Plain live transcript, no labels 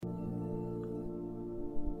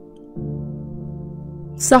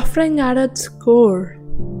Suffering at its core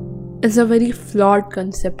is a very flawed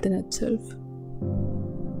concept in itself,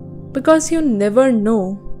 because you never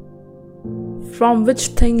know from which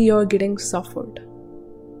thing you are getting suffered.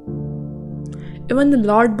 Even the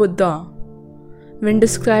Lord Buddha, when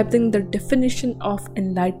describing the definition of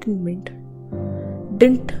enlightenment,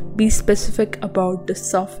 didn't be specific about the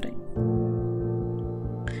suffering.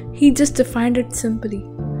 He just defined it simply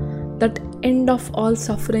that end of all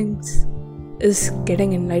sufferings is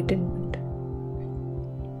getting enlightenment.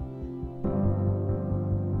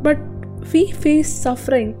 But we face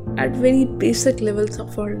suffering at very basic levels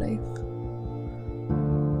of our life.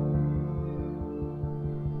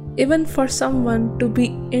 Even for someone to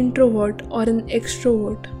be introvert or an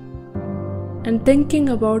extrovert and thinking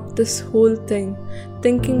about this whole thing,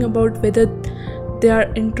 thinking about whether they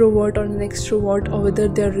are introvert or an extrovert, or whether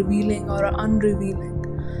they are revealing or unrevealing,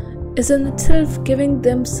 is in itself giving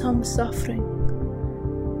them some suffering.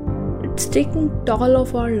 It's taking toll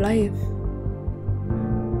of our life.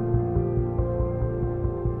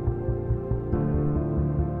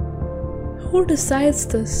 Who decides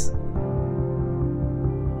this?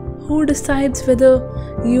 Who decides whether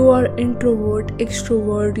you are introvert,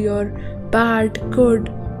 extrovert, you're bad, good?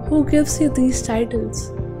 Who gives you these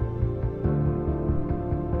titles?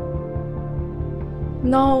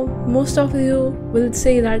 Now, most of you will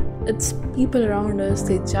say that it's people around us,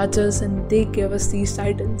 they judge us and they give us these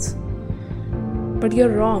titles. But you're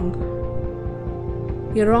wrong.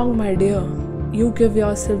 You're wrong, my dear. You give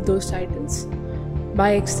yourself those titles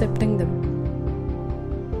by accepting them.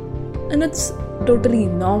 And it's totally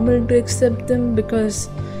normal to accept them because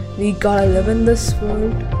we gotta live in this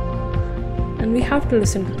world and we have to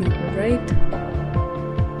listen to people, right?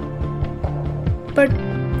 But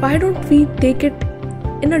why don't we take it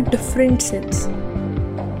in a different sense?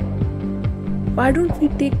 Why don't we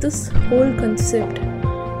take this whole concept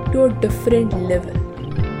to a different level?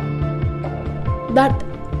 That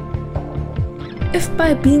if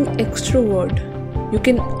by being extrovert you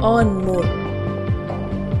can earn more,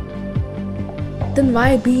 then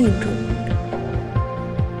why be introvert?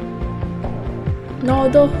 Now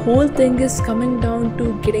the whole thing is coming down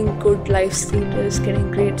to getting good life status,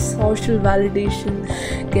 getting great social validation,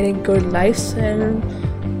 getting good lifestyle.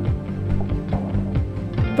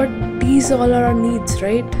 But these all are our needs,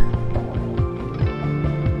 right?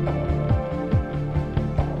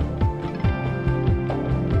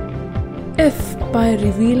 If by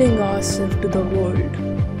revealing ourselves to the world,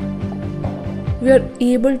 we are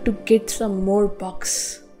able to get some more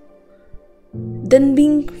bucks, then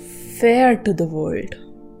being fair to the world,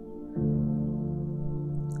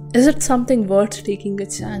 is it something worth taking a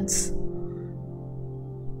chance?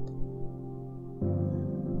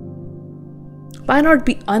 Why not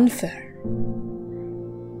be unfair?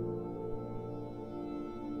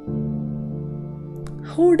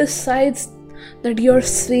 Who decides that you're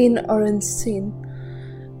sane or insane?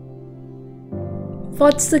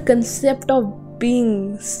 What's the concept of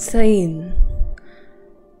being sane?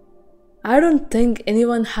 I don't think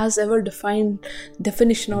anyone has ever defined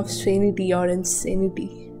definition of sanity or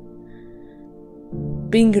insanity.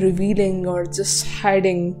 Being revealing or just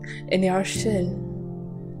hiding in your shell.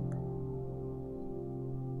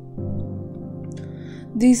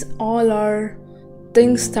 These all are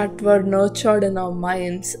things that were nurtured in our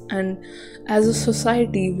minds, and as a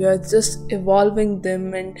society we are just evolving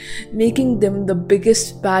them and making them the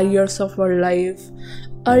biggest barriers of our life,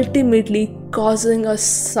 ultimately causing us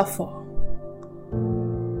suffer.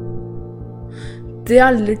 They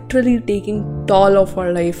are literally taking toll of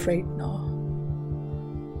our life right now,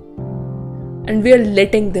 and we are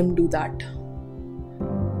letting them do that.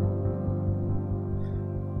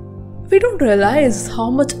 We don't realize how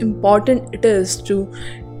much important it is to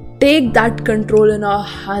take that control in our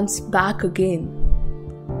hands back again.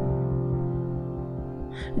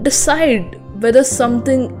 Decide whether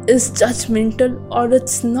something is judgmental or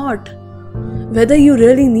it's not. Whether you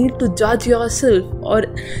really need to judge yourself or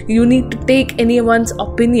you need to take anyone's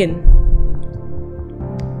opinion.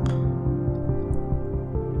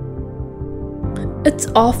 It's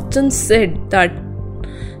often said that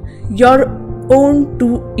your own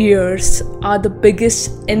 2 ears are the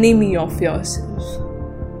biggest enemy of yourself.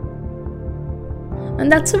 And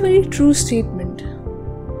that's a very true statement.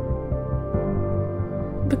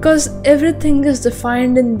 Because everything is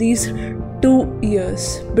defined in these 2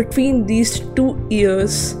 ears. Between these 2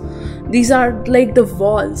 ears, these are like the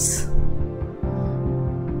walls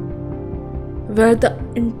where the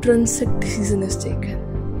intrinsic decision is taken.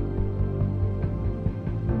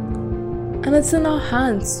 And it's in our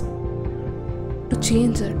hands to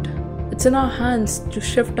change it. It's in our hands to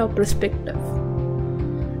shift our perspective.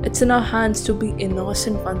 It's in our hands to be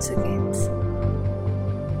innocent once again.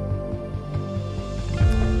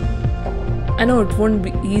 I know it won't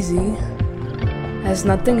be easy, as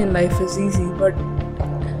nothing in life is easy, but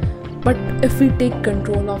if we take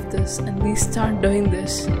control of this and we start doing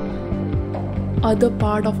this, other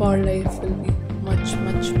part of our life will be much,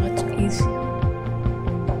 much, much easier.